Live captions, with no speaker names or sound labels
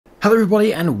Hello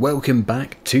everybody and welcome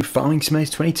back to Farming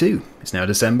Simulator 22. It's now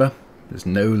December, there's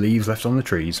no leaves left on the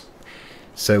trees.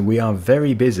 So we are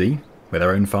very busy with our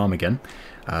own farm again,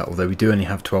 although we do only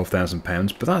have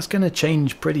 £12,000, but that's going to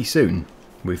change pretty soon.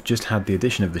 We've just had the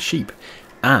addition of the sheep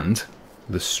and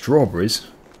the strawberries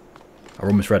are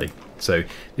almost ready. So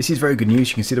this is very good news.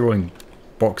 You can see they're all in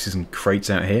boxes and crates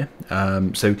out here.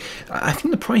 So I think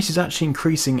the price is actually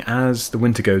increasing as the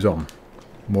winter goes on.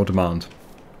 More demand.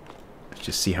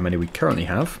 Just see how many we currently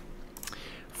have.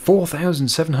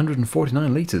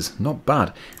 4,749 litres, not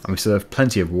bad. And we still have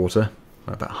plenty of water,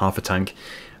 about half a tank.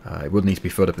 It would need to be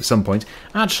filled up at some point.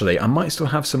 Actually, I might still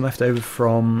have some left over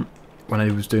from when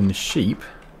I was doing the sheep.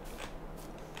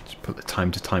 Just put the time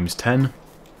to times 10.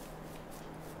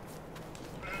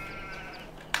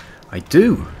 I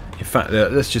do. In fact,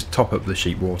 let's just top up the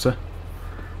sheep water.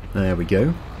 There we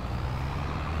go.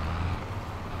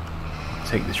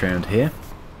 Take this round here.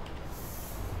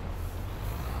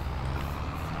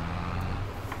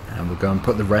 And we'll go and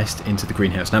put the rest into the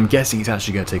greenhouse. Now I'm guessing it's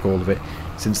actually going to take all of it,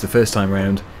 since the first time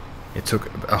round it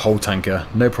took a whole tanker,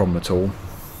 no problem at all,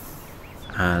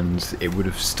 and it would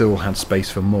have still had space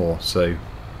for more. So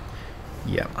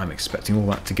yeah, I'm expecting all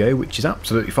that to go, which is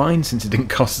absolutely fine since it didn't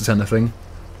cost us anything.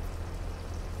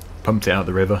 Pumped it out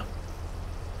the river.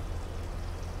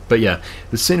 But yeah,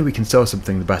 the sooner we can sell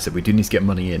something the better. We do need to get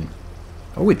money in.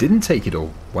 Oh, it didn't take it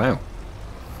all. Wow.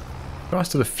 There are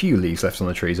still a few leaves left on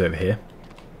the trees over here.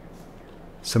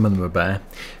 Some of them are bare,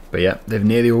 but yeah, they've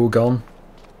nearly all gone.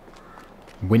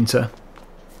 Winter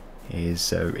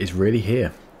is really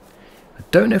here. I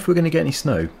don't know if we're going to get any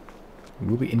snow. It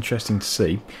will be interesting to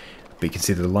see. But you can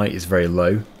see the light is very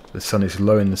low. The sun is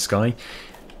low in the sky.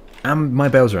 And my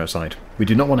bales are outside. We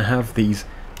do not want to have these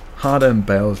hard-earned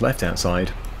bales left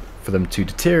outside for them to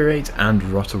deteriorate and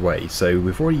rot away. So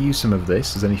we've already used some of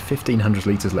this. There's only 1,500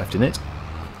 litres left in it.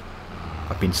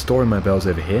 I've been storing my bales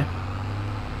over here,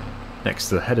 next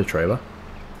to the header trailer.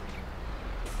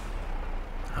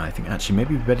 I think actually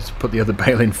maybe we'd better to put the other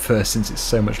bale in first since it's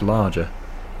so much larger.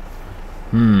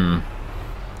 Or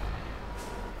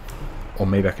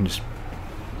maybe I can just,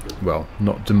 well,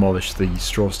 not demolish the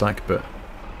straw stack, but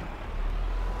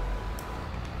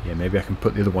yeah, maybe I can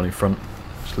put the other one in front.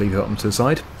 Just leave it up to the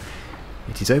side.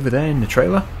 It is over there in the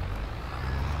trailer.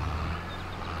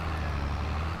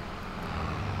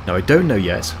 Now I don't know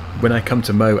yet, when I come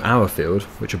to mow our field,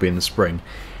 which will be in the spring,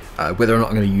 whether or not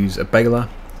I'm going to use a baler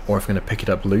or if I'm going to pick it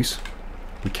up loose.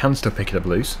 We can still pick it up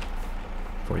loose.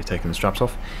 I've already taken the straps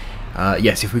off.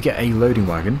 Yes, if we get a loading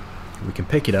wagon, we can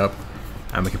pick it up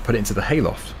and we can put it into the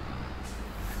hayloft.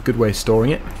 Good way of storing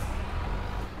it.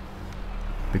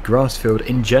 The grass field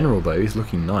in general though is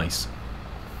looking nice.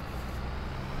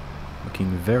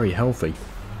 Looking very healthy.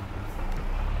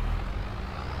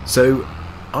 So,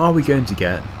 are we going to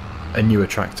get a newer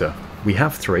tractor? We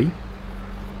have 3.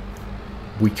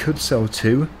 We could sell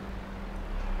 2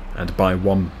 and buy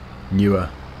one newer,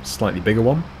 slightly bigger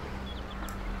one.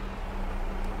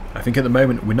 I think at the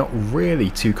moment we're not really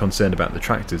too concerned about the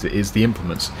tractors, it is the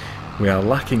implements. We are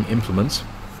lacking implements.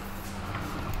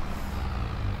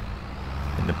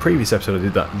 In the previous episode I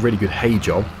did that really good hay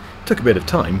job. It took a bit of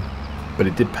time, but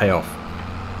it did pay off.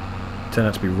 It turned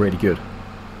out to be really good.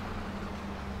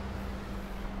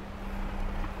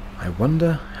 I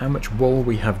wonder how much wool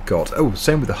we have got. Oh,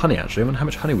 same with the honey actually. I wonder how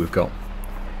much honey we've got.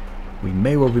 We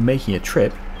may well be making a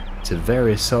trip to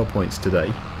various sell points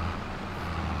today.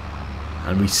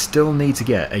 And we still need to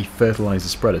get a fertiliser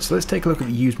spreader. So let's take a look at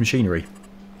the used machinery.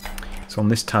 It's on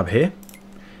this tab here.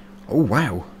 Oh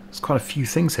wow, there's quite a few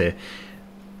things here.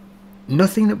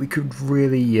 Nothing that we could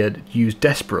really use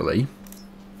desperately.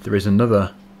 There is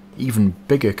another even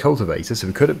bigger cultivator, so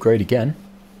we could upgrade again.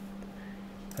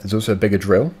 There's also a bigger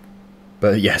drill.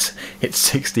 But yes,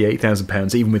 it's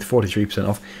 £68,000, even with 43%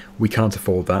 off. We can't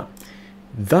afford that.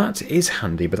 That is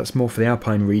handy, but that's more for the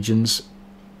alpine regions.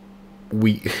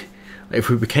 If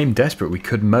we became desperate, we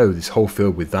could mow this whole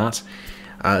field with that.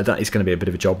 That is going to be a bit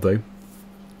of a job, though.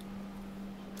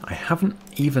 I haven't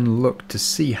even looked to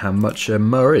see how much a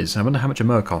mower is. I wonder how much a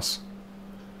mower costs.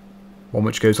 One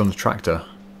which goes on the tractor.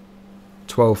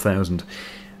 12,000.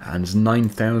 And there's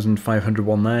 9,500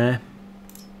 one there.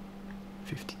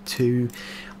 52.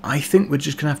 I think we're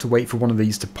just going to have to wait for one of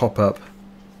these to pop up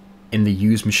in the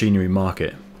used machinery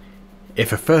market.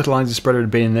 If a fertiliser spreader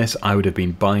had been in this, I would have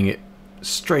been buying it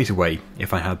straight away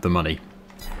if I had the money.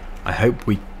 I hope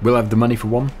we will have the money for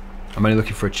one. I'm only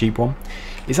looking for a cheap one.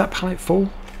 Is that pallet full?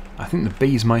 I think the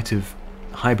bees might have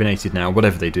hibernated now,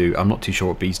 whatever they do. I'm not too sure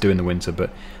what bees do in the winter, but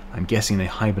I'm guessing they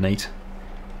hibernate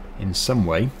in some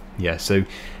way. Yeah, so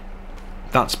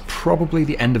that's probably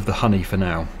the end of the honey for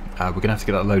now. We're going to have to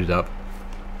get that loaded up.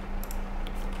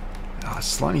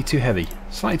 Slightly too heavy.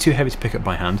 Slightly too heavy to pick up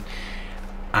by hand.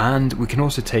 And we can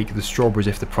also take the strawberries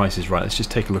if the price is right. Let's just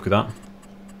take a look at that.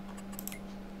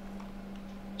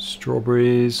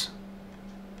 Strawberries.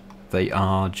 They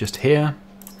are just here.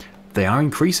 They are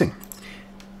increasing.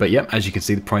 But yep, as you can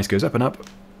see, the price goes up and up.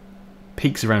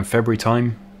 Peaks around February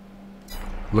time.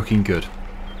 Looking good.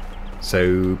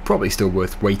 So probably still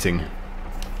worth waiting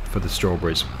for the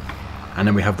strawberries. And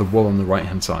then we have the wool on the right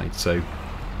hand side. So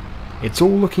it's all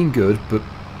looking good, but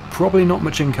probably not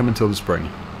much income until the spring.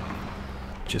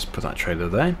 Just put that trailer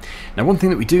there. Now one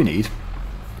thing that we do need,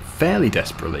 fairly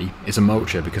desperately, is a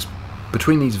mulcher, because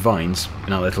between these vines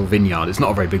in our little vineyard, it's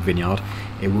not a very big vineyard,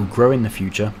 it will grow in the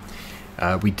future.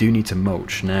 We do need to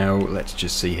mulch. Now let's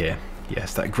just see here.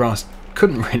 Yes, that grass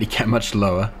couldn't really get much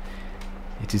lower.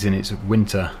 It is in its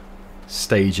winter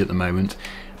stage at the moment.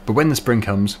 But when the spring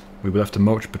comes, we will have to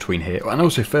mulch between here, and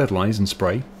also fertilise and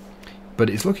spray. But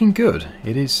it's looking good.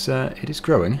 It is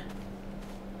growing.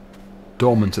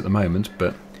 Dormant at the moment,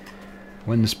 but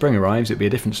when the spring arrives, it'll be a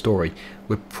different story.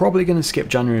 We're probably going to skip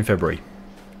January and February,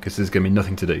 because there's going to be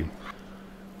nothing to do.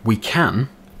 We can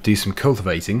do some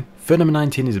cultivating. Field number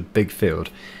 19 is a big field,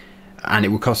 and it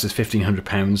will cost us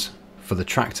 £1,500 for the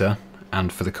tractor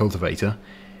and for the cultivator.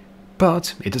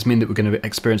 But it does mean that we're going to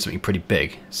experience something pretty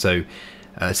big. So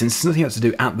since there's nothing else to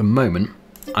do at the moment,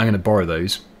 I'm going to borrow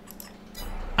those.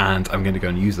 And I'm going to go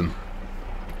and use them.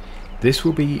 This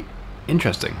will be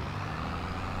interesting.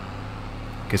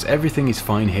 Because everything is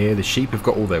fine here. The sheep have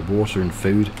got all their water and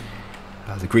food.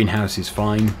 The greenhouse is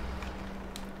fine.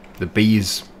 The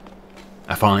bees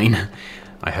are fine,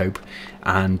 I hope.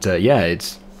 And yeah,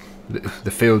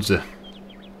 the fields are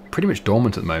pretty much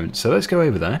dormant at the moment. So let's go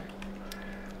over there.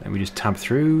 Then we just tab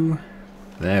through.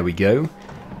 There we go.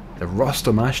 The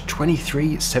Rostelmash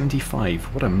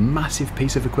 2375. What a massive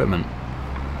piece of equipment.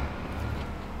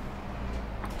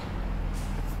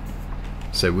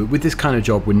 So with this kind of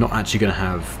job, we're not actually going to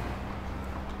have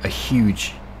a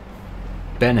huge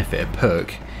benefit, a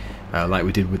perk, like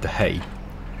we did with the hay.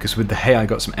 Because with the hay, I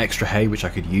got some extra hay which I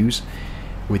could use.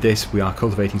 With this, we are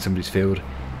cultivating somebody's field,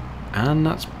 and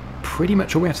that's pretty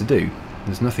much all we have to do.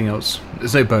 There's nothing else.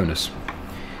 There's no bonus.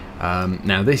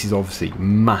 Now this is obviously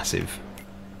massive.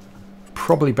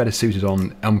 Probably better suited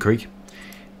on Elm Creek.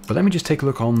 But let me just take a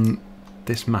look on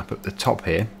this map at the top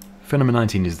here. Field number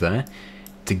 19 is there.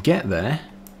 To get there,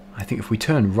 I think if we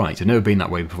turn right, I've never been that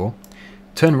way before,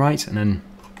 turn right and then,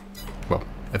 well,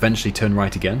 eventually turn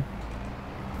right again.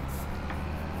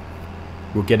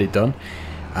 We'll get it done.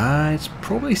 It's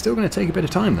probably still going to take a bit of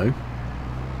time though,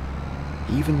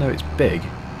 even though it's big.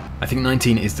 I think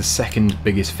 19 is the second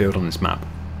biggest field on this map.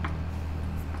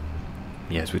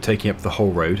 Yes, we're taking up the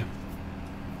whole road.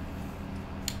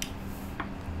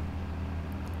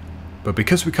 But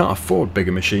because we can't afford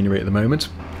bigger machinery at the moment,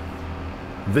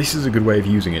 this is a good way of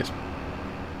using it.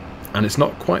 And it's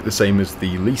not quite the same as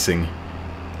the leasing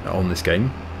on this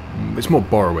game. It's more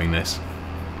borrowing this.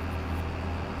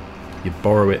 You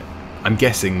borrow it. I'm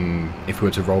guessing if we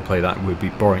were to roleplay that, we'd be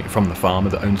borrowing it from the farmer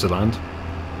that owns the land.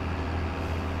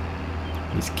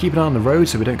 Just keep an eye on the road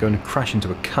so we don't go and crash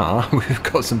into a car. We've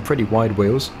got some pretty wide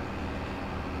wheels.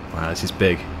 Wow, this is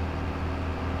big.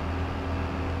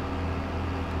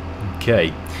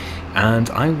 Okay, and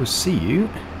I will see you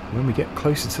when we get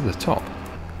closer to the top.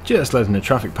 Just letting the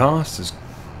traffic pass.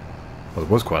 Well,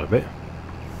 there was quite a bit.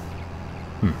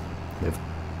 They've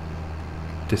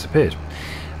disappeared.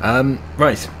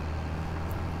 Right.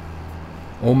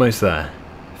 Almost there.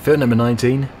 Field number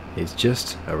 19 is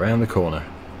just around the corner.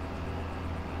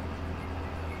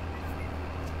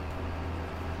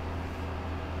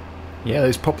 Yeah,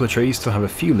 those poplar trees still have a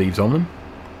few leaves on them.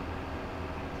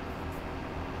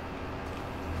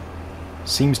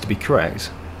 Seems to be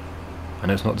correct. I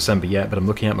know it's not December yet, but I'm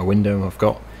looking out my window and I've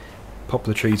got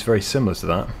poplar trees very similar to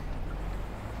that.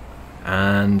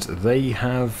 And they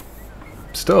have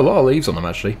still a lot of leaves on them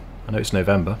actually. I know it's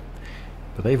November,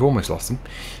 but they've almost lost them.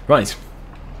 Right.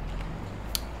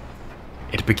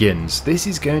 It begins. This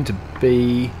is going to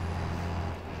be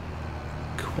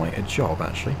quite a job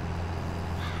actually.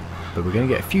 But we're going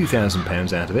to get a few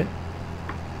 £1,000s out of it.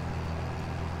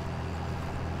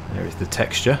 There is the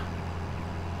texture.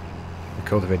 The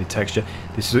cultivated texture.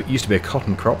 This used to be a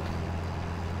cotton crop.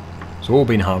 It's all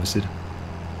been harvested.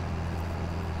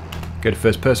 Go to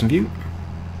first person view.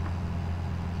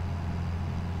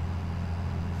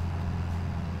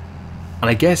 And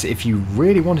I guess if you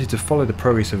really wanted to follow the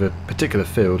progress of a particular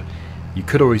field, you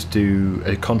could always do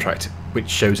a contract which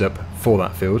shows up for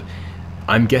that field.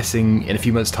 I'm guessing in a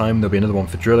few months' time there'll be another one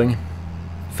for drilling,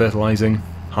 fertilising,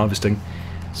 harvesting.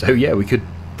 So yeah, we could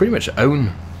pretty much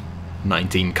own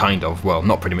 19, kind of. Well,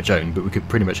 not pretty much own, but we could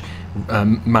pretty much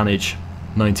manage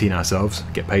 19 ourselves,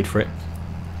 get paid for it,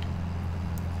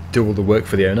 do all the work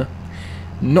for the owner.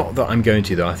 Not that I'm going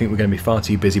to, though. I think we're going to be far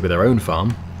too busy with our own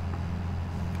farm.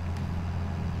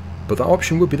 But that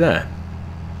option would be there.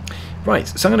 Right,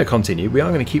 so I'm going to continue. We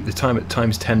are going to keep the time at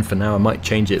times 10 for now. I might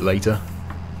change it later,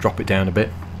 drop it down a bit.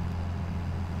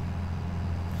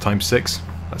 Times 6,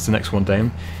 that's the next one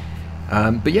down.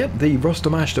 But yeah, the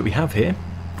Rostomash that we have here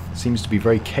seems to be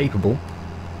very capable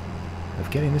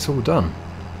of getting this all done.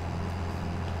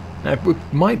 Now, we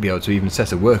might be able to even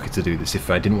set a worker to do this if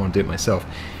I didn't want to do it myself,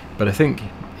 but I think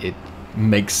it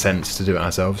makes sense to do it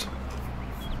ourselves.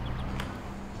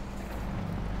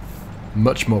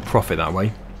 Much more profit that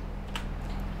way.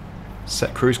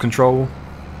 Set cruise control.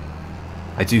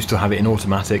 I do still have it in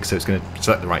automatic, so it's going to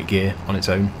select the right gear on its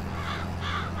own.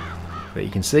 But you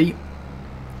can see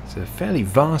it's a fairly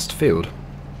vast field.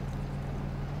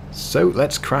 So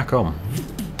let's crack on.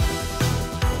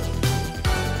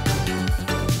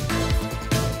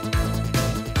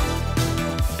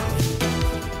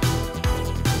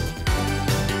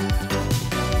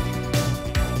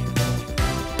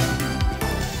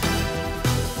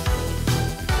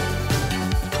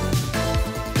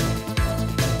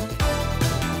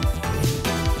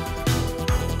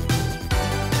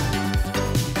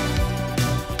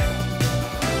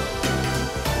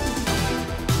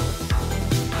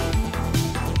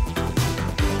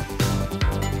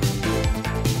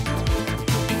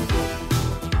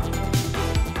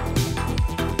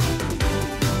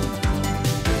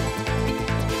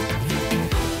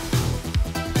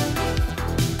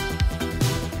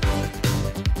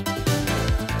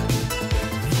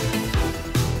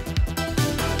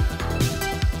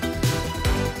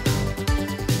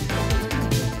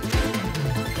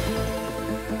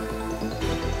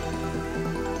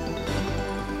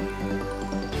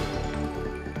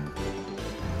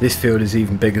 This field is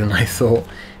even bigger than I thought.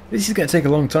 This is going to take a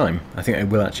long time. I think I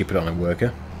will actually put on a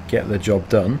worker, get the job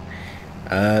done.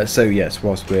 So yes,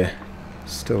 whilst we're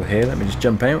still here, let me just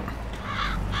jump out.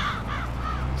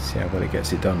 See how well it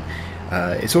gets it done.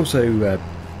 It's also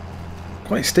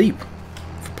quite steep.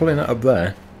 For pulling that up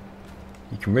there,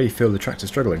 you can really feel the tractor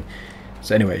struggling.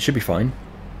 So anyway, it should be fine.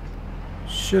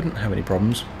 Shouldn't have any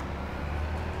problems.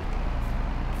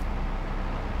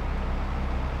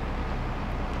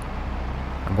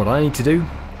 And what I need to do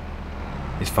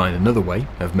is find another way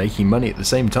of making money at the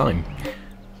same time.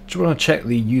 Just want to check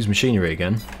the used machinery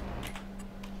again.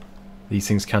 These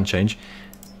things can change.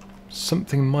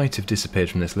 Something might have disappeared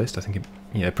from this list. I think it,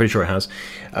 yeah, pretty sure it has.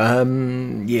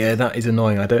 Yeah, that is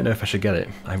annoying. I don't know if I should get it.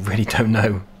 I really don't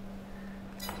know.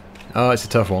 Oh, it's a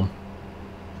tough one.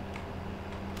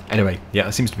 Anyway, yeah,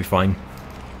 that seems to be fine.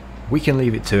 We can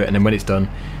leave it to it, and then when it's done,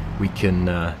 we can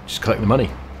just collect the money.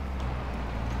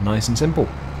 Nice and simple.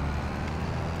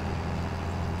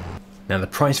 Now, the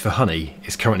price for honey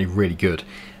is currently really good.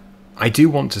 I do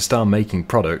want to start making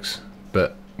products,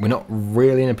 but we're not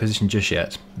really in a position just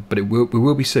yet. But we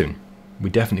will be soon.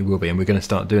 We definitely will be, and we're going to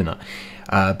start doing that.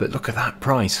 But look at that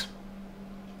price.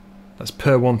 That's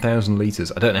per 1,000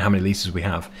 litres. I don't know how many litres we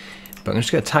have, but I'm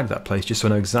just going to tag that place just so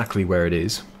I know exactly where it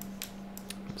is.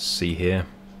 Let's see here.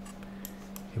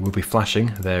 It will be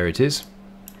flashing. There it is.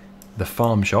 The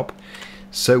farm shop.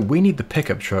 So we need the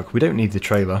pickup truck. We don't need the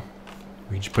trailer.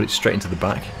 We can just put it straight into the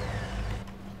back.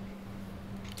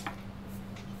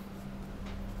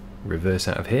 Reverse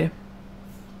out of here.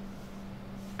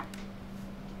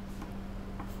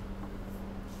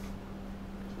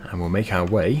 And we'll make our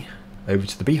way over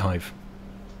to the beehive.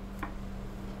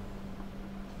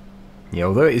 Yeah,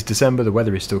 although it is December, the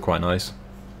weather is still quite nice.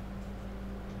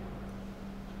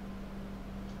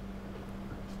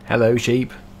 Hello,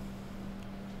 sheep.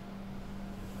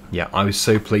 Yeah, I was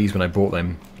so pleased when I bought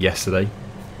them yesterday.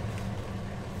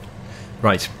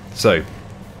 Right, so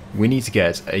we need to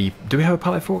get a... Do we have a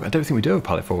pallet fork? I don't think we do have a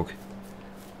pallet fork.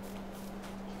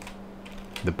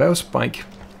 The bell spike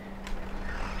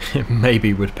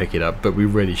maybe would pick it up, but we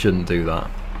really shouldn't do that.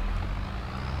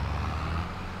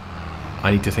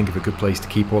 I need to think of a good place to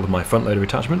keep all of my front loader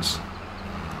attachments.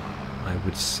 I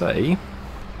would say...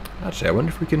 Actually, I wonder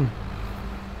if we can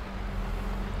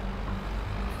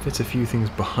fit a few things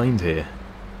behind here.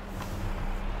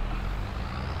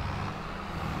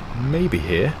 Maybe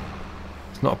here.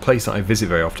 It's not a place that I visit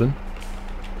very often.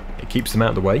 It keeps them out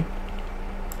of the way.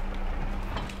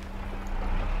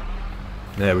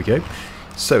 There we go.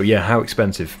 So yeah, how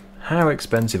expensive? How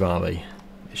expensive are they?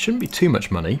 It shouldn't be too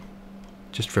much money,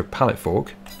 just for a pallet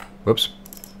fork. Whoops.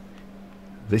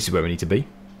 This is where we need to be.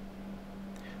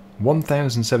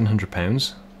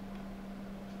 £1,700.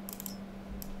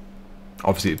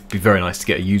 Obviously it'd be very nice to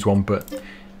get a used one, but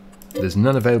there's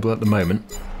none available at the moment.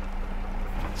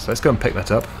 So let's go and pick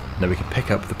that up. Then we can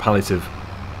pick up the pallet of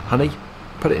honey,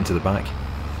 put it into the back,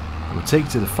 and we'll take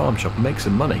it to the farm shop and make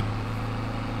some money.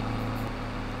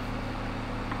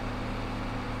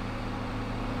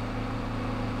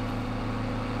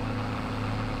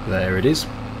 There it is.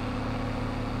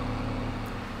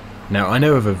 Now I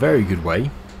know of a very good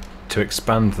way to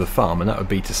expand the farm, and that would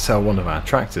be to sell one of our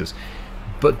tractors.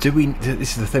 But do we?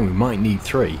 This is the thing, we might need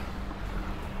 3.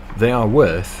 They are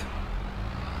worth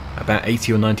about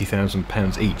 80 or 90,000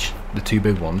 pounds each, the 2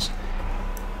 big ones.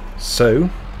 So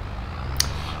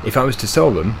if I was to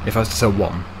sell them, if I was to sell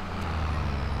one,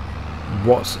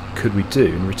 what could we do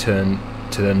in return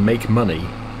to then make money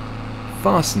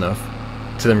fast enough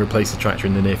to then replace the tractor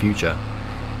in the near future?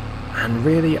 And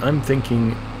really I'm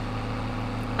thinking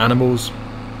animals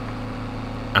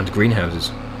and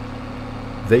greenhouses.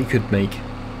 They could make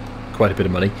quite a bit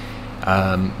of money.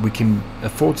 We can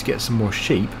afford to get some more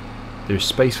sheep. There's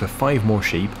space for 5 more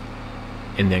sheep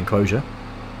in the enclosure.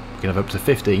 We can have up to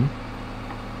 15.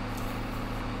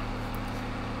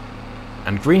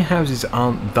 And greenhouses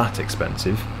aren't that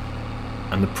expensive,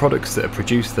 and the products that are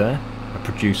produced there are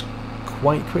produced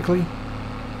quite quickly.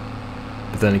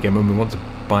 But then again, when we want to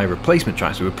buy a replacement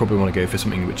tractor, we probably want to go for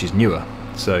something which is newer.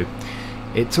 So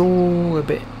it's all a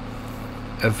bit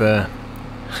of a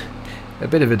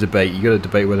debate. You got to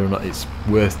debate whether or not it's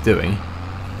worth doing.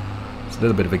 It's a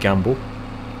little bit of a gamble.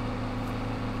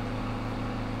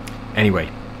 Anyway,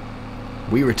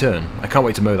 we return. I can't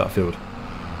wait to mow that field,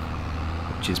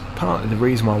 which is partly the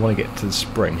reason why I want to get to the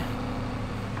spring.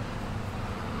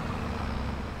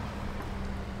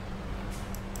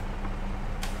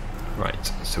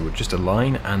 Right, so we'll just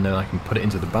align, and then I can put it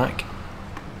into the back.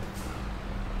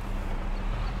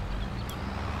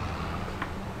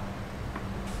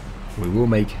 We will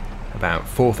make about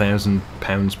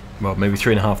 £4,000, well maybe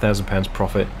 £3,500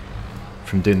 profit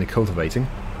from doing the cultivating.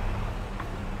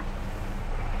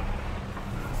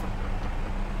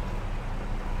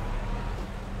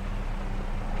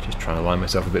 Just trying to line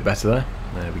myself a bit better there.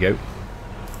 There we go.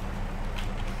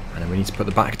 And then we need to put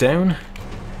the back down.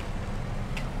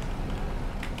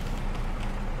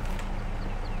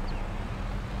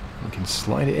 We can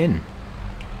slide it in.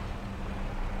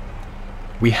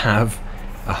 We have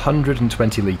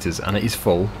 120 litres and it is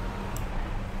full,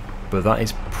 but that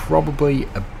is probably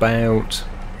about,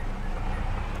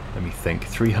 let me think,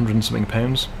 300 and something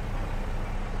pounds.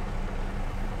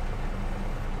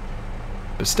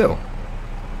 But still,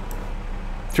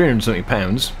 300 and something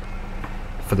pounds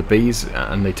for the bees,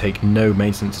 and they take no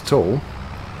maintenance at all,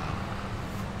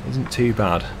 isn't too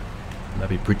bad. They'll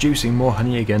be producing more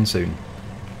honey again soon.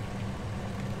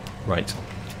 Right,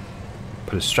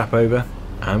 put a strap over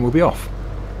and we'll be off.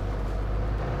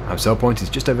 Our sell point is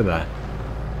just over there.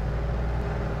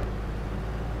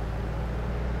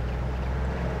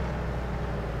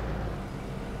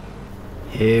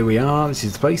 Here we are, this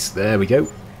is the place, there we go.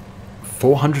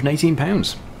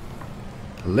 £418.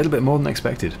 A little bit more than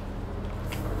expected.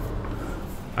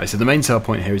 Right, so the main sell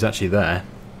point here is actually there,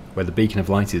 where the beacon of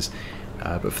light is.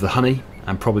 But for the honey,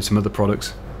 and probably some other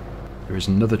products, there is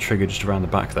another trigger just around the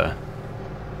back there.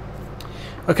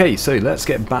 Okay, so let's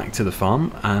get back to the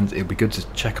farm, and it'll be good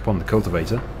to check upon the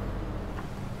cultivator.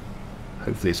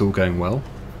 Hopefully it's all going well.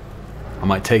 I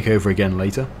might take over again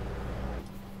later.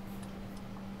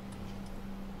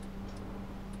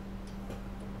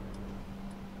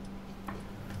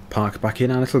 Park back in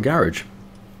our little garage.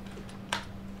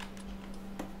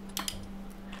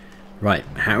 Right,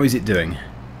 how is it doing?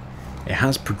 It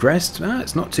has progressed.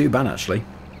 It's not too bad actually.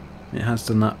 It has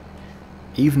done that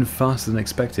even faster than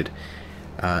expected.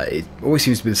 It always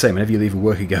seems to be the same. Whenever you leave a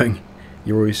worker going,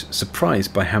 you're always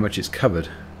surprised by how much it's covered.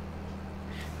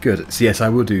 Good. So yes, I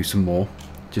will do some more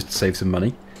just to save some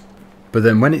money. But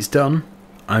then when it's done,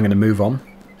 I'm going to move on.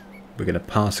 We're going to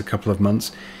pass a couple of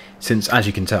months, since as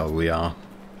you can tell we are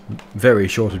very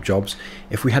short of jobs.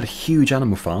 If we had a huge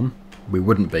animal farm, we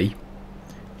wouldn't be.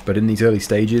 But in these early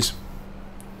stages,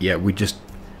 yeah, we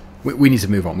need to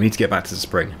move on. We need to get back to the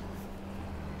spring.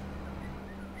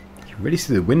 You really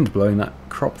see the wind blowing that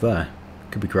crop there.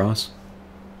 Could be grass.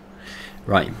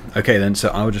 Right, okay then, so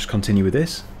I'll just continue with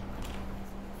this.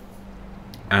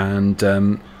 And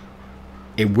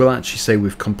it will actually say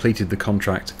we've completed the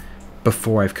contract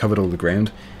before I've covered all the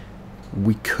ground.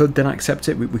 We could then accept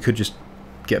it. We could just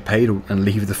get paid and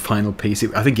leave the final piece.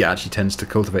 I think it actually tends to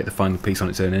cultivate the final piece on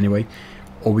its own anyway.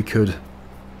 Or we could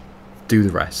do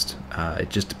the rest. It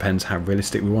just depends how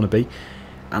realistic we want to be.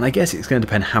 And I guess it's going to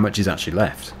depend how much is actually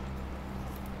left.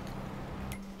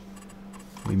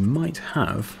 We might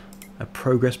have a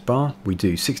progress bar? We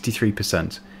do,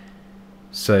 63%.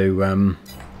 So,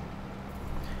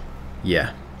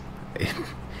 yeah.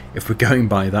 If we're going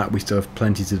by that, we still have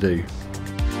plenty to do.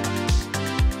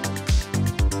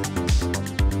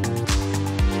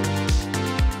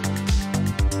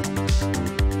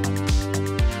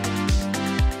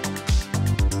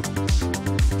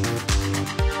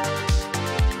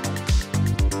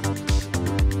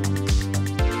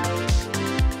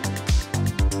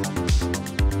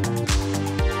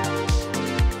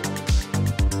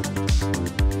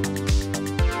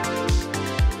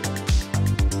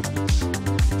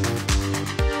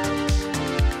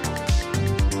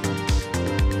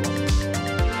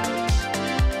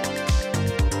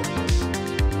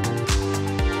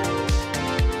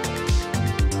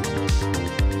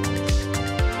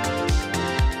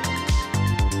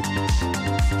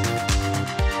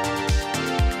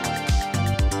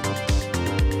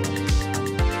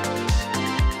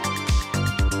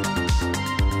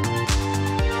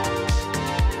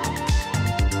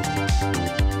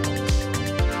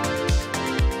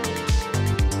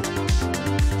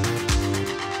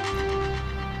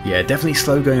 Yeah, definitely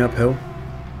slow going uphill.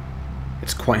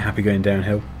 It's quite happy going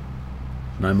downhill.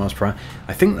 9 miles per hour.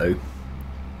 I think though,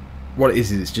 what it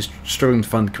is it's just struggling to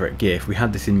find the correct gear. If we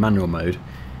had this in manual mode,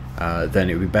 then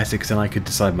it would be better because then I could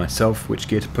decide myself which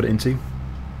gear to put it into.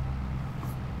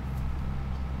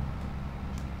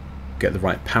 Get the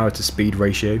right power to speed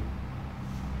ratio.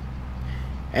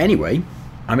 Anyway,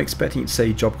 I'm expecting it to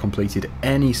say job completed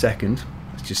any second.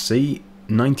 Let's just see,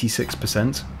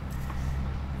 96%.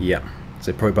 Yeah.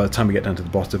 So probably by the time we get down to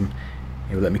the bottom,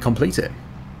 it will let me complete it.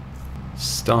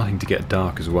 Starting to get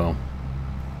dark as well.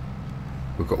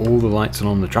 We've got all the lights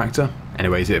on the tractor.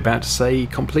 Anyway, is it about to say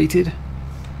completed?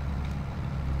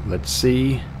 Let's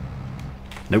see.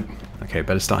 Nope. Okay,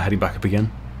 better start heading back up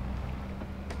again.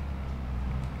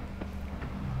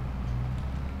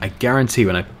 I guarantee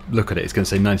when I look at it, it's going to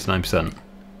say 99%.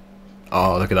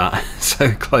 Oh, look at that.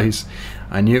 So close.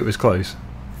 I knew it was close.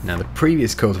 Now, the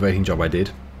previous cultivating job I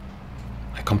did,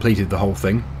 I completed the whole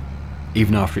thing,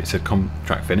 even after it said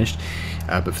contract finished.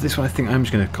 But for this one, I think I'm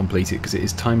just going to complete it because it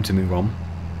is time to move on.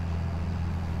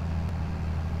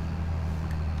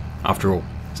 After all,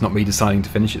 it's not me deciding to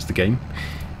finish, it's the game.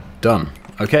 Done.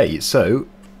 Okay, so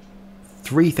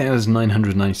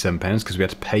 £3,997 because we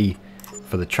had to pay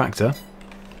for the tractor.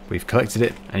 We've collected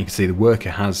it, and you can see the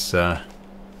worker has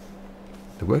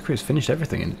finished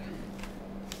everything in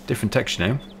different texture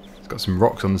now. It's got some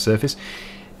rocks on the surface.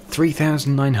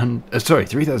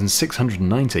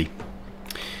 3,690.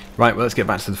 Right, well, let's get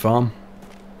back to the farm.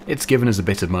 It's given us a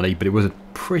bit of money, but it was a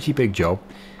pretty big job.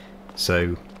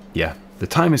 So, yeah, the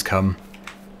time has come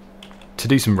to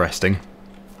do some resting,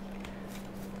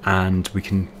 and we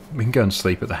can go and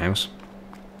sleep at the house.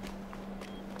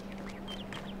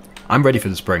 I'm ready for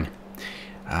the spring.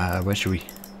 Where should we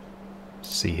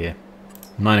see here?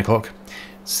 9 o'clock.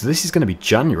 So this is going to be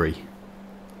January.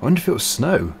 I wonder if it will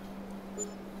snow.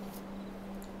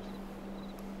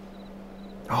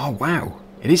 Oh wow,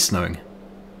 it is snowing.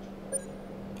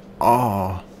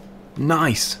 Oh,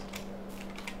 nice.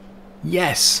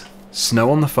 Yes,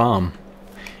 snow on the farm.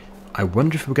 I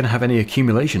wonder if we're going to have any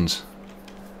accumulations.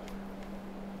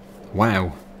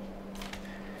 Wow.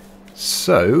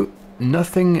 So,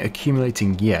 nothing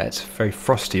accumulating yet. Very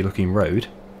frosty looking road.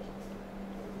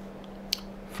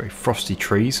 Very frosty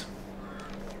trees.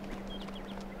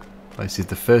 This is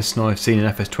the first snow I've seen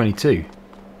in FS22.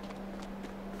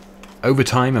 Over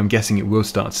time, I'm guessing it will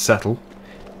start to settle,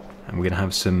 and we're going to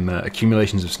have some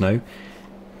accumulations of snow.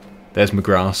 There's my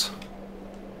grass.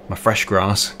 My fresh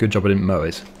grass. Good job I didn't mow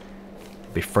it.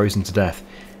 It'll be frozen to death.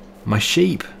 My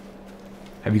sheep.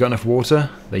 Have you got enough water?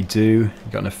 They do. You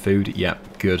got enough food?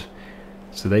 Yep, good.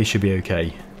 So they should be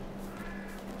okay.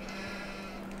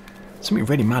 Something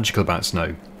really magical about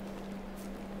snow.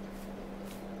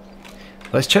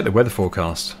 Let's check the weather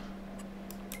forecast.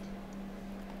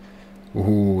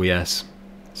 Oh yes.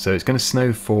 So it's going to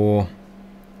snow for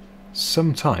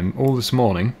some time, all this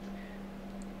morning.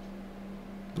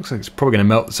 Looks like it's probably going to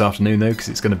melt this afternoon though, because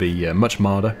it's going to be much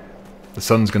milder. The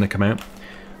sun's going to come out.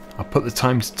 I'll put the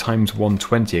time to times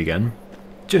 120 again,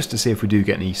 just to see if we do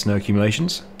get any snow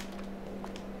accumulations.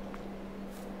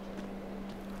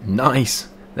 Nice!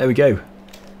 There we go.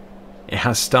 It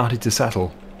has started to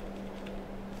settle.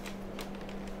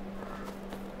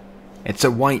 It's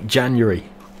a white January.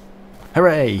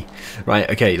 Hooray! Right,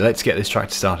 okay, let's get this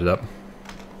tractor started up.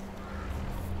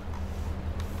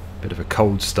 Bit of a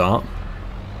cold start.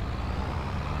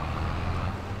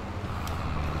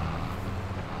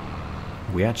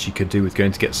 We actually could do with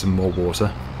going to get some more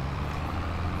water.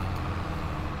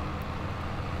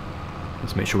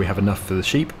 Let's make sure we have enough for the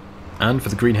sheep and for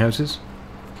the greenhouses.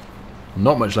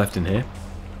 Not much left in here.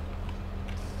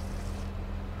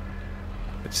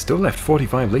 It's still left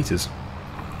 45 litres.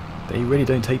 They really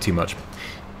don't take too much.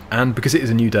 And because it is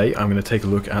a new day, I'm going to take a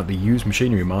look at the used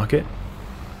machinery market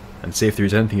and see if there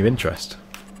is anything of interest.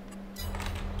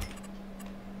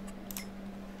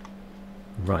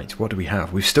 Right, what do we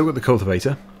have? We've still got the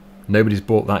cultivator. Nobody's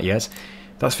bought that yet.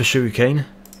 That's for sugarcane.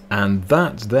 And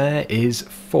that there is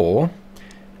for... well,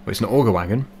 it's an auger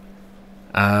wagon.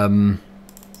 I'm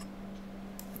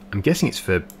guessing it's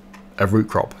for a root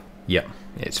crop. Yeah,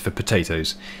 it's for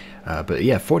potatoes. But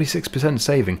yeah, 46%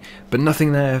 saving. But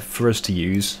nothing there for us to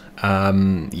use.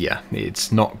 Yeah,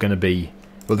 it's not going to be...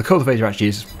 well, the cultivator actually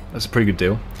is... that's a pretty good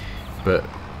deal. But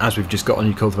as we've just got a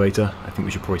new cultivator, I think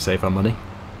we should probably save our money.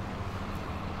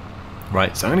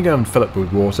 Right, so I'm going to go and fill up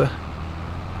with water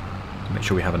to make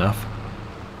sure we have enough.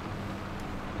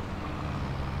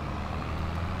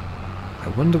 I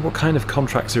wonder what kind of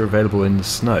contracts are available in the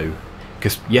snow,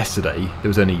 because yesterday there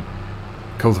was only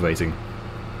cultivating,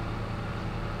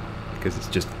 because it's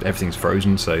just everything's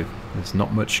frozen, so there's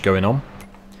not much going on.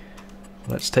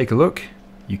 Let's take a look.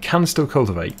 You can still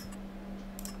cultivate.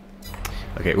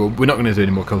 Okay, well, we're not going to do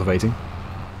any more cultivating,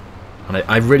 and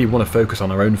I really want to focus on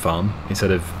our own farm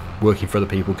instead of working for other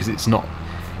people, because it's not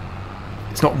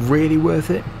really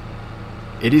worth it.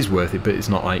 It is worth it, but it's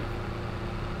not like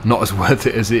not as worth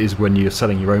it as it is when you're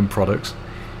selling your own products,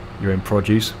 your own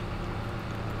produce.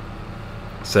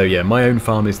 So yeah, my own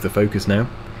farm is the focus now.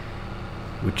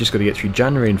 We've just got to get through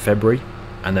January and February,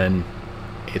 and then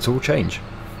it's all change.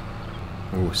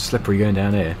 Oh, slippery going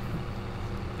down here.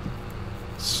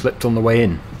 Slipped on the way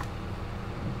in.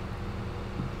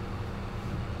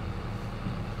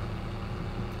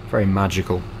 Very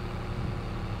magical.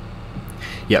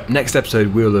 Yep, next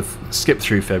episode we'll have skipped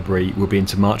through February, we'll be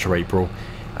into March or April.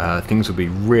 Things will be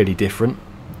really different.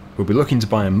 We'll be looking to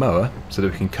buy a mower so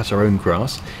that we can cut our own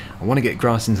grass. I want to get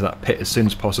grass into that pit as soon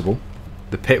as possible.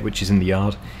 The pit, which is in the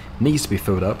yard, needs to be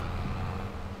filled up.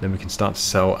 Then we can start to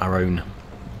sell our own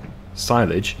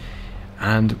silage.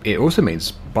 And it also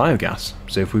means biogas.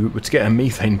 So if we were to get a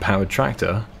methane powered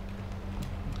tractor,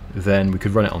 then we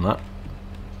could run it on that.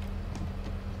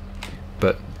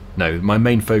 But no, my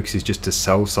main focus is just to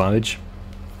sell silage,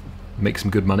 make some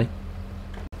good money.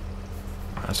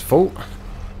 That's full.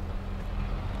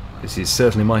 This is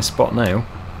certainly my spot now.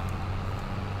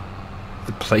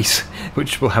 The place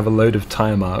which will have a load of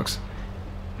tyre marks.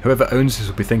 Whoever owns this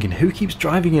will be thinking, who keeps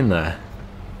driving in there?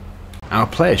 Our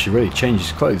player should really change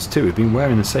his clothes too. We've been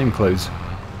wearing the same clothes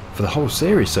for the whole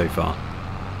series so far.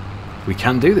 We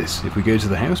can do this. If we go to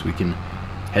the house, we can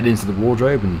head into the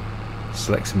wardrobe and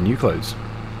select some new clothes.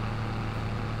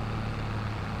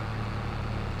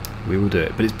 We will do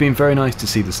it. But it's been very nice to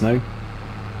see the snow.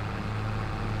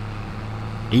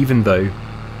 Even though,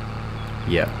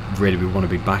 yeah, really we want to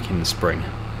be back in the spring.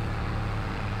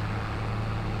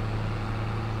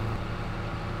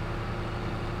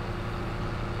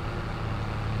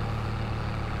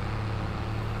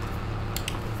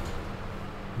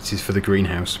 This is for the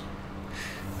greenhouse.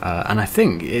 And I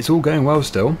think it's all going well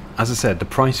still. As I said, the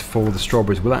price for the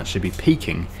strawberries will actually be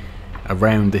peaking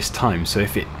around this time, so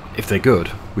if they're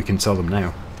good, we can sell them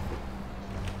now.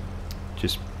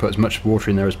 Just put as much water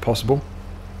in there as possible.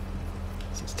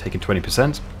 So it's taking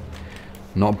 20%.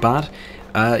 Not bad.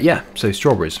 Yeah, so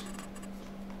strawberries.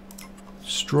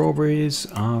 Strawberries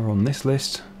are on this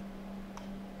list.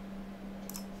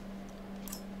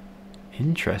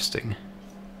 Interesting.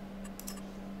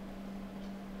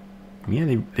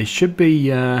 Yeah, they should be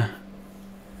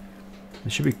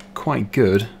quite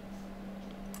good.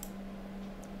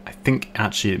 I think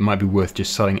actually it might be worth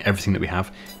just selling everything that we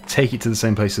have. Take it to the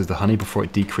same place as the honey before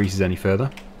it decreases any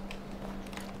further.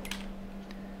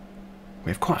 We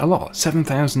have quite a lot,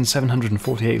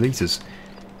 7,748 litres.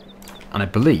 And I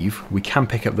believe we can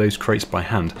pick up those crates by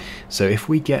hand. So if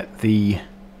we get the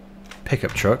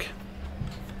pickup truck,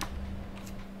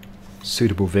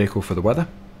 suitable vehicle for the weather,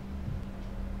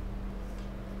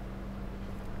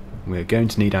 we're going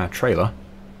to need our trailer.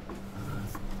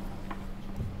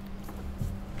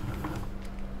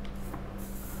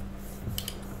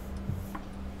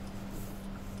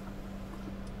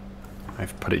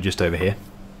 I've put it just over here.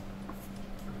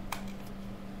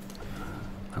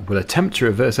 I will attempt to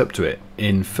reverse up to it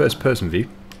in first person view.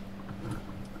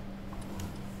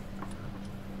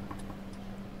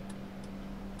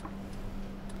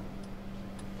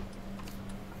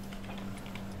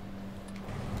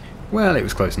 Well, it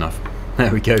was close enough.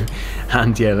 There we go.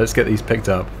 And yeah, let's get these picked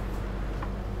up.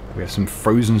 We have some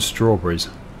frozen strawberries.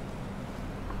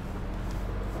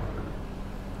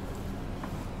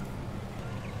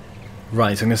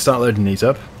 Right, so I'm going to start loading these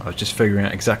up. I was just figuring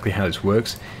out exactly how this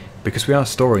works. Because we are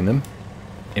storing them,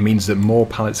 it means that more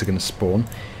pallets are going to spawn.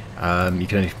 You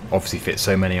can only obviously fit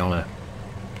so many on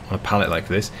a pallet like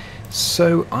this.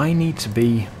 So I need to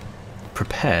be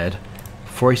prepared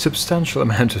for a substantial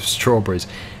amount of strawberries.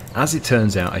 As it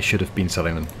turns out, I should have been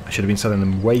selling them. I should have been selling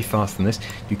them way faster than this.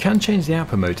 You can change the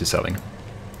output mode to selling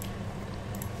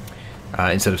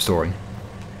instead of storing.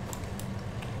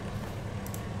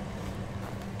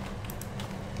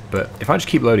 But if I just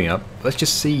keep loading up, let's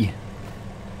just see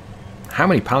how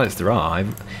many pallets there are.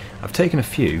 I've taken a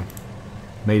few,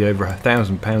 made over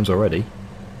 £1,000 already.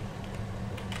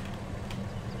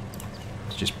 I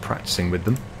was just practicing with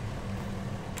them.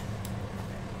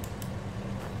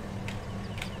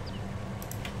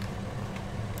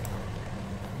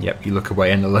 Yep, you look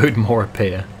away and a load more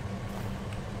appear.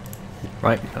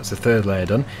 Right, that's the third layer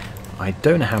done. I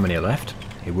don't know how many are left.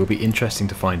 It will be interesting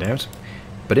to find out.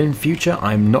 But in future,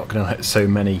 I'm not going to let so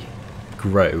many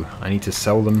grow. I need to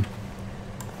sell them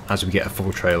as we get a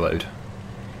full trailer load.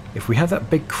 If we have that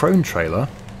big crone trailer,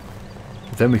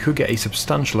 then we could get a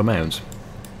substantial amount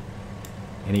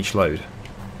in each load.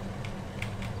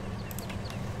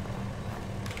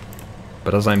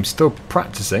 But as I'm still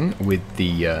practicing with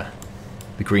the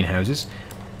greenhouses,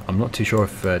 I'm not too sure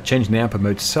if changing the output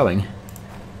mode to selling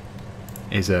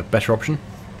is a better option.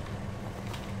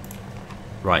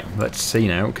 Right, let's see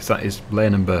now, because that is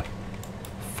layer number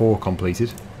 4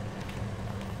 completed.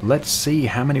 Let's see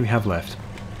how many we have left.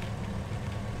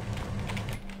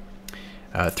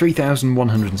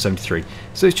 3,173.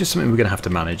 So it's just something we're going to have to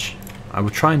manage. I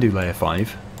will try and do layer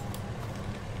 5,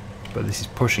 but this is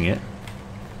pushing it.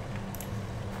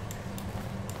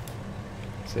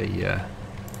 It's a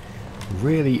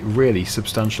really, really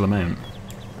substantial amount.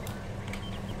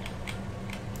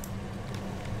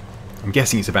 I'm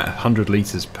guessing it's about 100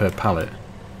 litres per pallet.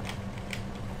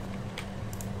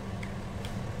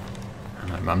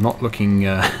 And I'm not looking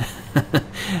at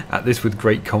this with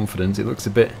great confidence. It looks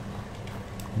a bit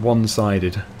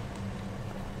one-sided.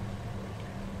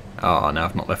 Ah, now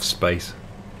I've not left space.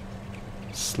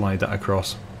 Slide that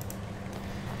across.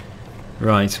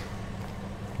 Right.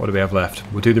 What do we have left?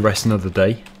 We'll do the rest another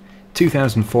day.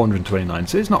 2,429.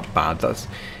 So it's not bad.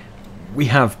 We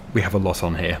have a lot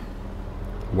on here.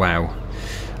 Wow.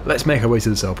 Let's make our way to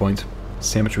the sell point,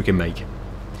 see how much we can make.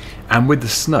 And with the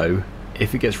snow,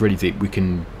 if it gets really deep, we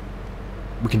can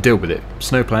deal with it.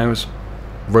 Snow plows,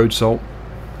 road salt.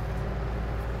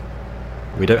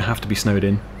 We don't have to be snowed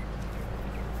in.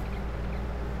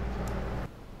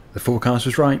 The forecast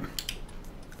was right.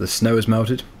 The snow has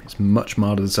melted. It's much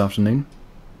milder this afternoon.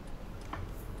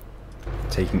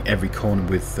 Taking every corner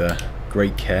with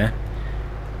great care.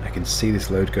 I can see this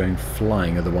load going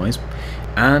flying otherwise.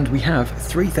 And we have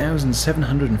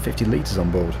 3,750 litres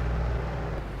on board.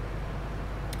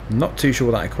 Not too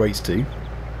sure what that equates to,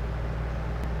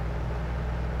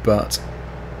 but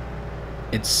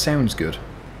it sounds good.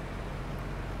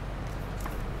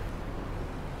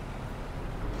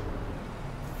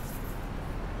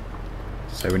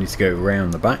 So we need to go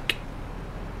around the back.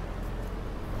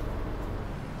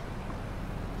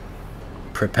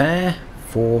 Prepare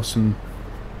for some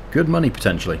good money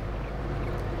potentially.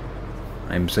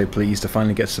 I'm so pleased to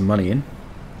finally get some money in.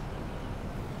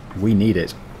 We need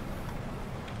it.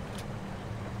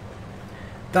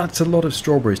 That's a lot of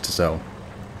strawberries to sell.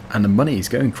 And the money is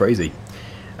going crazy.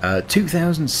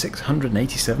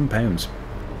 £2,687.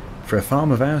 For a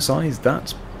farm of our size,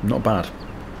 that's not bad.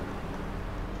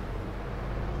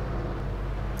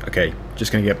 Okay,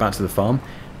 just going to get back to the farm.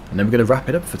 And then we're going to wrap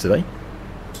it up for today.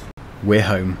 We're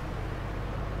home.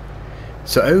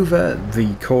 So over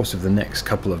the course of the next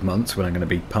couple of months, when I'm going to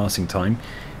be passing time,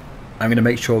 I'm going to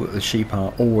make sure that the sheep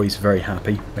are always very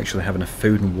happy, make sure they have enough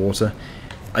food and water.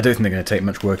 I don't think they're going to take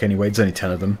much work anyway, there's only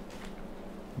 10 of them.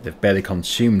 They've barely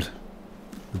consumed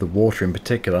the water in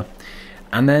particular.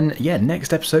 And then, yeah,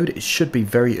 next episode, it should be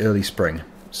very early spring.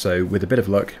 So with a bit of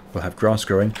luck, we'll have grass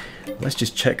growing. Let's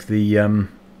just check the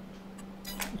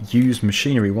used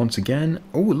machinery once again.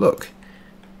 Oh, look!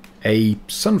 A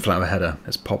sunflower header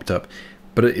has popped up,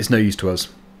 but it's no use to us.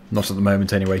 Not at the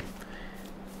moment anyway.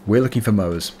 We're looking for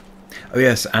mowers. Oh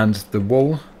yes, and the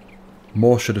wool,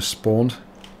 more should have spawned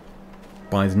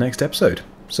by the next episode.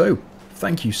 So,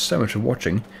 thank you so much for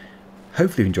watching.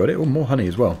 Hopefully you enjoyed it, or more honey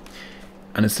as well.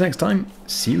 And until next time,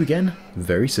 see you again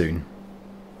very soon.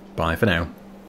 Bye for now.